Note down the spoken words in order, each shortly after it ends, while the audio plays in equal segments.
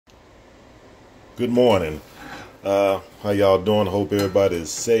Good morning. How y'all doing? Hope everybody is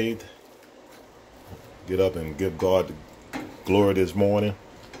saved. Get up and give God the glory this morning.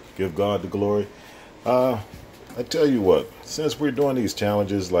 Give God the glory. I tell you what, since we're doing these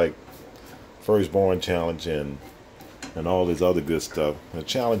challenges like Firstborn Challenge and all this other good stuff, the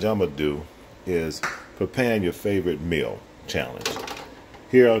challenge I'm going to do is preparing your favorite meal challenge.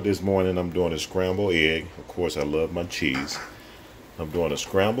 Here this morning I'm doing a scrambled egg. Of course I love my cheese. I'm doing a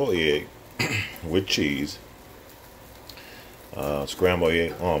scrambled egg with cheese, scrambled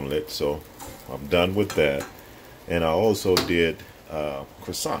egg omelet. So I'm done with that. And I also did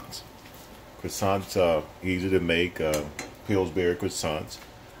croissants. Croissants are easy to make, Pillsbury croissants.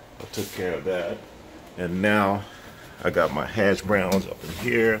 I took care of that. And now I got my hash browns up in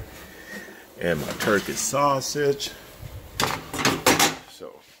here and my turkey sausage.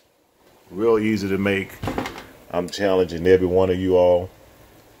 So real easy to make. I'm challenging every one of you all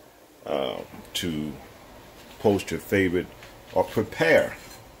to post your favorite, or prepare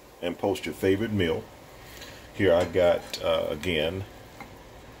and post your favorite meal. Here I got, again,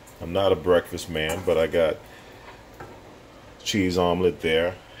 I'm not a breakfast man, but I got cheese omelet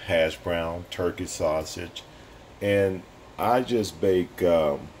there, hash brown, turkey sausage, and I just bake,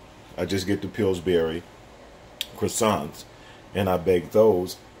 I just get the Pillsbury croissants, and I bake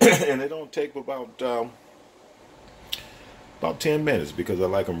those, and they don't take about 10 minutes because I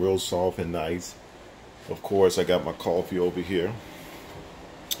like them real soft and nice. Of course, I got my coffee over here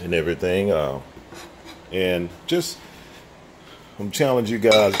and everything. And just, I'm challenging you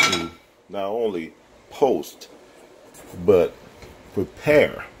guys to not only post, but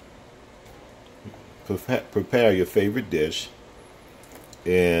prepare your favorite dish.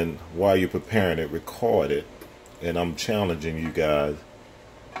 And while you're preparing it, record it. And I'm challenging you guys.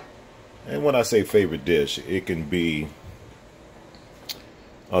 And when I say favorite dish, it can be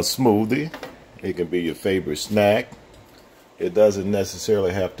a smoothie, it can be your favorite snack. It doesn't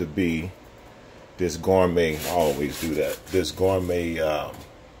necessarily have to be this gourmet, I always do that, this gourmet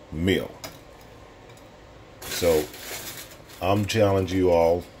meal. So I'm challenging you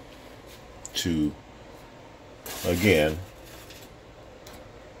all to, again,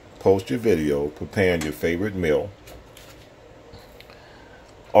 post your video preparing your favorite meal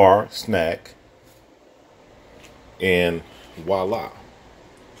or snack, and voila.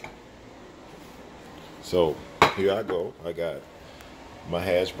 So here I go. I got my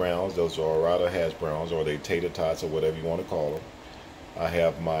hash browns. Those are Orada hash browns, or they tater tots, or whatever you want to call them. I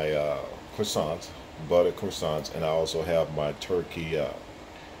have my croissants, buttered croissants, and I also have my turkey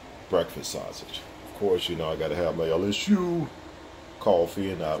breakfast sausage. Of course, you know I got to have my LSU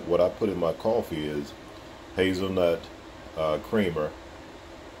coffee, and what I put in my coffee is hazelnut creamer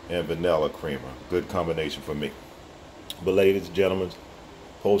and vanilla creamer. Good combination for me. But ladies and gentlemen,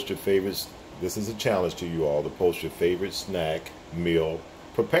 post your favorites. This is a challenge to you all to post your favorite snack, meal,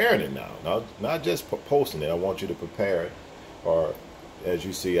 preparing it now. Not just posting it. I want you to prepare it. Or, as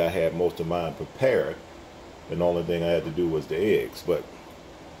you see, I had most of mine prepared. And the only thing I had to do was the eggs. But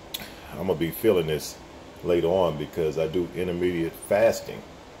I'm going to be feeling this later on because I do intermediate fasting.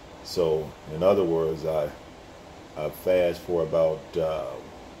 So, in other words, I fast for about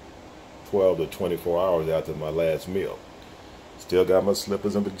 12 to 24 hours after my last meal. Still got my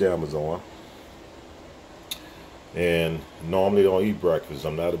slippers and pajamas on. And normally don't eat breakfast.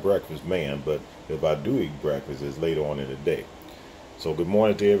 I'm not a breakfast man, but if I do eat breakfast, it's later on in the day. So good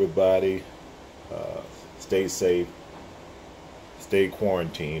morning to everybody. Stay safe. Stay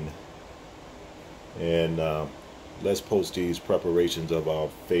quarantined. And let's post these preparations of our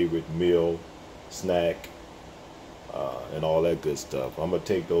favorite meal, snack, and all that good stuff. I'm going to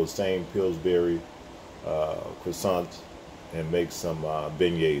take those same Pillsbury croissants and make some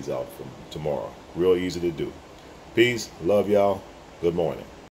beignets out from tomorrow. Real easy to do. Peace. Love y'all. Good morning.